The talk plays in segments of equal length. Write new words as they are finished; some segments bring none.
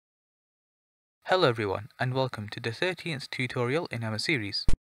Hello everyone and welcome to the 13th tutorial in our series.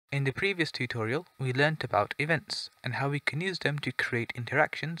 In the previous tutorial we learnt about events and how we can use them to create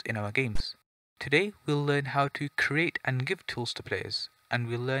interactions in our games. Today we'll learn how to create and give tools to players, and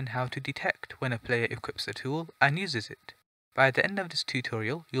we'll learn how to detect when a player equips a tool and uses it. By the end of this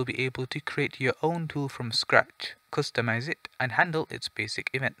tutorial you'll be able to create your own tool from scratch, customize it and handle its basic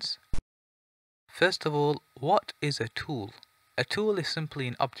events. First of all, what is a tool? A tool is simply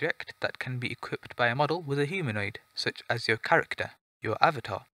an object that can be equipped by a model with a humanoid, such as your character, your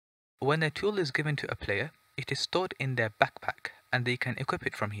avatar. When a tool is given to a player, it is stored in their backpack and they can equip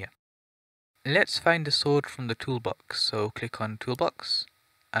it from here. Let's find the sword from the toolbox, so click on Toolbox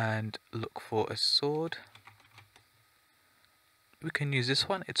and look for a sword. We can use this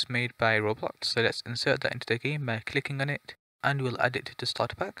one, it's made by Roblox, so let's insert that into the game by clicking on it and we'll add it to the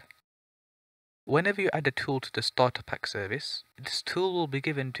starter pack. Whenever you add a tool to the starter pack service, this tool will be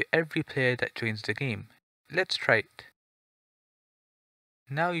given to every player that joins the game. Let's try it.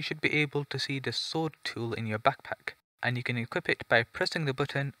 Now you should be able to see the sword tool in your backpack, and you can equip it by pressing the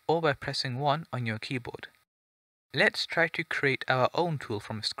button or by pressing 1 on your keyboard. Let's try to create our own tool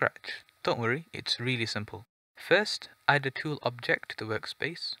from scratch. Don't worry, it's really simple. First, add a tool object to the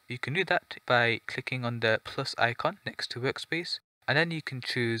workspace. You can do that by clicking on the plus icon next to workspace, and then you can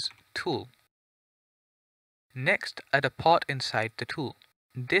choose Tool. Next, add a part inside the tool.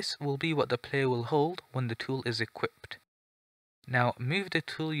 This will be what the player will hold when the tool is equipped. Now move the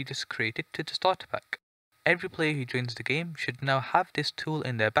tool you just created to the starter pack. Every player who joins the game should now have this tool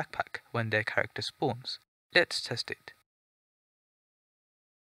in their backpack when their character spawns. Let's test it.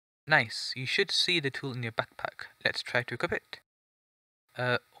 Nice, you should see the tool in your backpack. Let's try to equip it.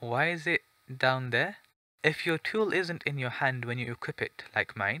 Why is it down there? If your tool isn't in your hand when you equip it,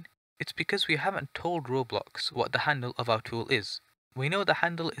 like mine, it's because we haven't told Roblox what the handle of our tool is. We know the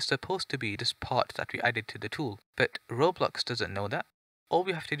handle is supposed to be this part that we added to the tool, but Roblox doesn't know that. All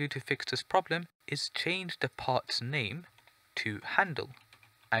we have to do to fix this problem is change the part's name to handle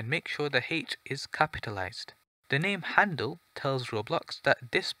and make sure the H is capitalized. The name handle tells Roblox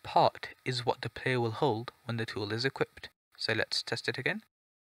that this part is what the player will hold when the tool is equipped. So let's test it again.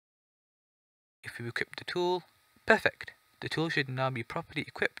 If you equip the tool, perfect. The tool should now be properly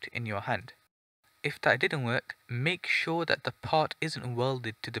equipped in your hand. If that didn't work, make sure that the part isn't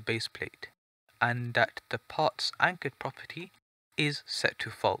welded to the base plate and that the part's anchored property is set to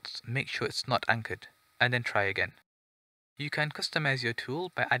false. Make sure it's not anchored and then try again. You can customize your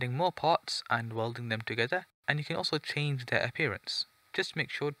tool by adding more parts and welding them together, and you can also change their appearance. Just make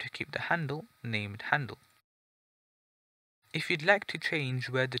sure to keep the handle named handle. If you'd like to change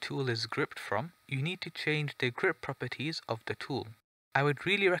where the tool is gripped from, you need to change the grip properties of the tool. I would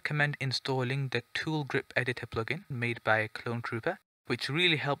really recommend installing the Tool Grip Editor plugin made by Clone Trooper, which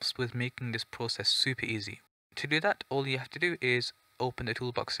really helps with making this process super easy. To do that, all you have to do is open the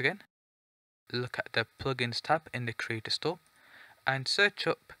toolbox again, look at the plugins tab in the Creator Store, and search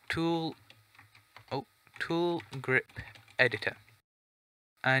up Tool Grip Editor.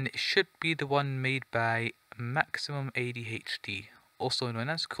 And it should be the one made by Maximum ADHD, also known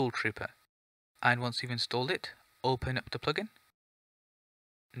as Cool Trooper. And once you've installed it, open up the plugin,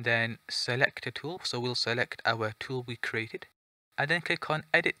 then select a tool, so we'll select our tool we created, and then click on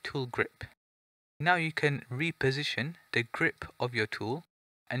Edit Tool Grip. Now you can reposition the grip of your tool,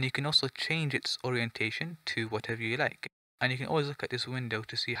 and you can also change its orientation to whatever you like. And you can always look at this window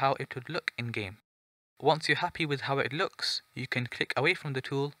to see how it would look in game. Once you're happy with how it looks, you can click away from the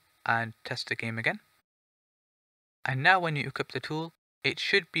tool and test the game again. And now when you equip the tool, it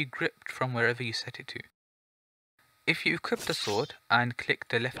should be gripped from wherever you set it to. If you equip the sword and click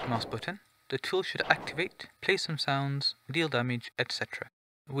the left mouse button, the tool should activate, play some sounds, deal damage, etc.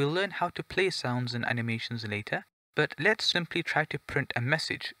 We'll learn how to play sounds and animations later, but let's simply try to print a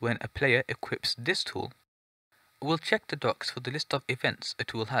message when a player equips this tool. We'll check the docs for the list of events a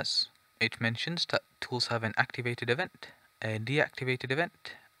tool has. It mentions that tools have an activated event, a deactivated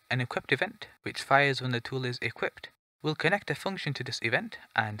event, an equipped event, which fires when the tool is equipped. We'll connect a function to this event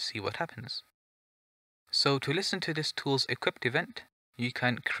and see what happens. So to listen to this tool's equipped event, you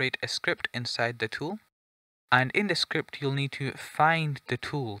can create a script inside the tool, and in the script you'll need to find the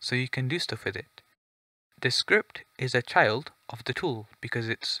tool so you can do stuff with it. The script is a child of the tool because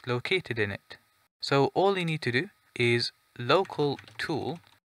it's located in it. So all you need to do is local tool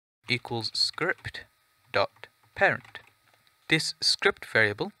equals script.parent. This script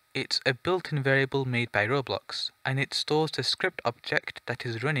variable, it's a built-in variable made by Roblox, and it stores the script object that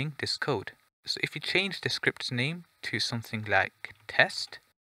is running this code. So if you change the script's name to something like test,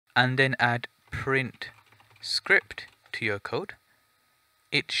 and then add print script to your code,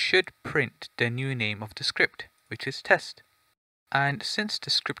 it should print the new name of the script, which is test. And since the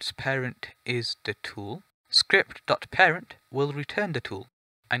script's parent is the tool, script.parent will return the tool,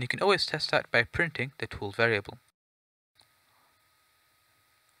 and you can always test that by printing the tool variable.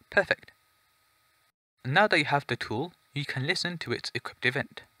 Perfect. Now that you have the tool, you can listen to its equipped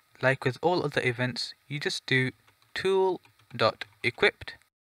event. Like with all other events, you just do tool.equipped,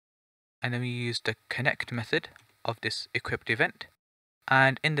 and then we use the connect method of this equipped event.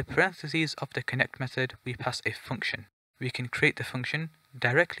 And in the parentheses of the connect method, we pass a function. We can create the function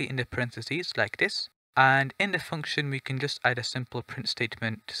directly in the parentheses like this. And in the function, we can just add a simple print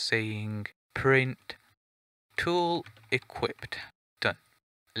statement saying print tool equipped. Done.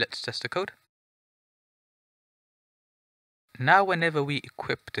 Let's test the code. Now whenever we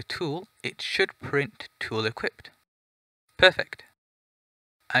equip the tool, it should print tool equipped. Perfect.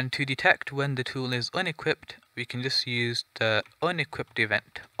 And to detect when the tool is unequipped, we can just use the unequipped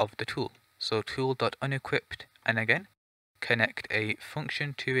event of the tool. So tool.unequipped, and again, connect a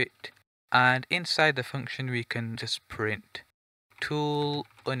function to it. And inside the function, we can just print tool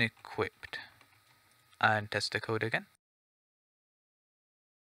unequipped and test the code again.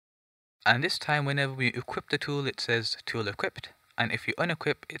 And this time, whenever we equip the tool, it says tool equipped. And if you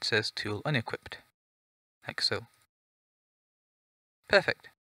unequip, it says tool unequipped, like so. Perfect.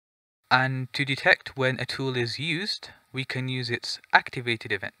 And to detect when a tool is used, we can use its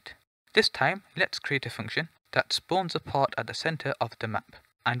activated event. This time, let's create a function that spawns a part at the center of the map,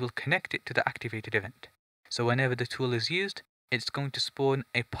 and we'll connect it to the activated event. So whenever the tool is used, it's going to spawn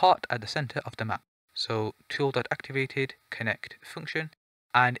a part at the center of the map. So tool.activated connect function,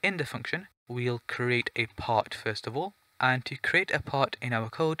 and in the function, we'll create a part first of all. And to create a part in our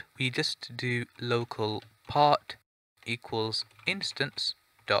code, we just do local part equals instance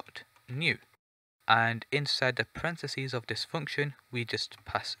dot new, and inside the parentheses of this function we just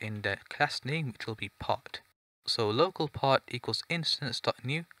pass in the class name, which will be part. So local part equals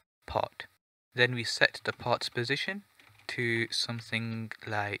instance.new part. Then we set the part's position to something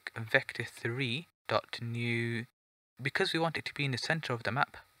like vector3.new. Because we want it to be in the center of the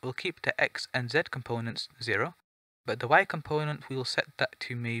map, we'll keep the x and z components 0, but the y component we'll set that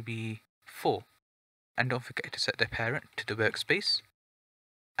to maybe 4. And don't forget to set the parent to the workspace.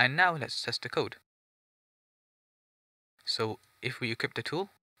 And now let's test the code. So if we equip the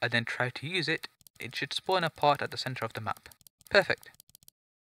tool and then try to use it, it should spawn a part at the center of the map. Perfect.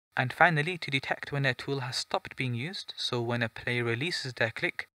 And finally, to detect when a tool has stopped being used, so when a player releases their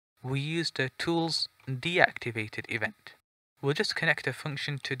click, we use the tool's deactivated event. We'll just connect a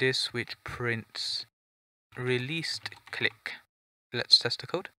function to this which prints released click. Let's test the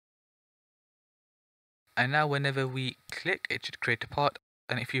code. And now whenever we click, it should create a part.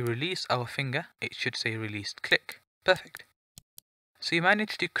 And if you release our finger, it should say released click. Perfect. So you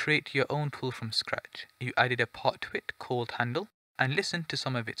managed to create your own tool from scratch. You added a part to it called handle and listened to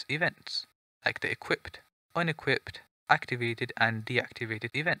some of its events, like the equipped, unequipped, activated and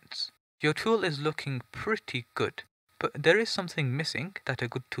deactivated events. Your tool is looking pretty good, but there is something missing that a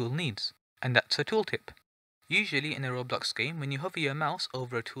good tool needs, and that's a tooltip. Usually in a Roblox game, when you hover your mouse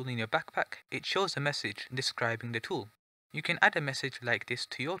over a tool in your backpack, it shows a message describing the tool. You can add a message like this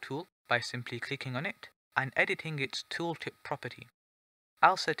to your tool by simply clicking on it and editing its tooltip property.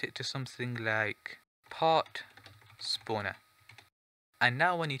 I'll set it to something like part spawner. And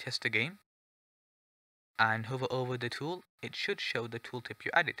now when you test the game and hover over the tool, it should show the tooltip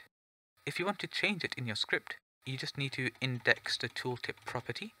you added. If you want to change it in your script, you just need to index the tooltip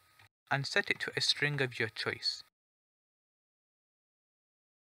property and set it to a string of your choice.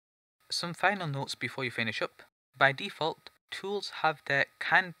 Some final notes before you finish up. By default, tools have their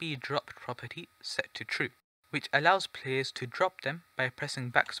can be dropped property set to true, which allows players to drop them by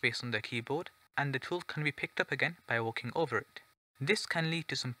pressing backspace on their keyboard, and the tool can be picked up again by walking over it. This can lead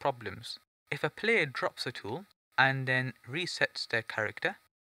to some problems. If a player drops a tool and then resets their character,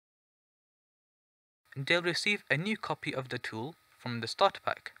 they'll receive a new copy of the tool from the starter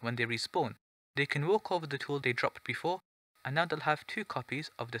pack when they respawn. They can walk over the tool they dropped before, and now they'll have 2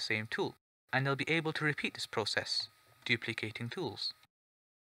 copies of the same tool, and they'll be able to repeat this process, duplicating tools.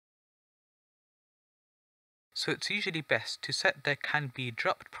 So it's usually best to set their can be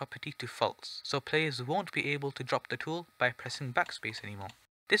dropped property to false, so players won't be able to drop the tool by pressing backspace anymore.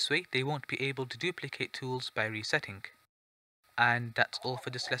 This way they won't be able to duplicate tools by resetting. And that's all for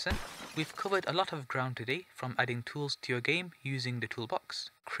this lesson. We've covered a lot of ground today, from adding tools to your game using the toolbox,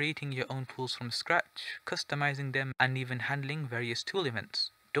 creating your own tools from scratch, customizing them, and even handling various tool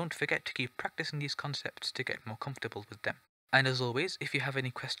events. Don't forget to keep practicing these concepts to get more comfortable with them. And as always, if you have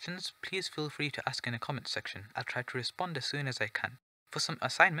any questions, please feel free to ask in the comments section. I'll try to respond as soon as I can. For some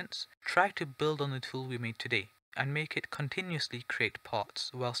assignments, try to build on the tool we made today and make it continuously create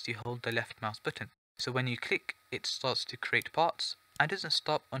parts whilst you hold the left mouse button. So when you click, it starts to create parts and doesn't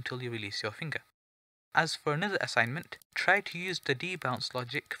stop until you release your finger. As for another assignment, try to use the debounce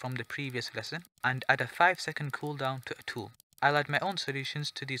logic from the previous lesson and add a 5-second cooldown to a tool. I'll add my own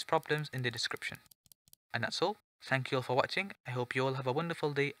solutions to these problems in the description. And that's all. Thank you all for watching. I hope you all have a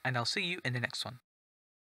wonderful day and I'll see you in the next one.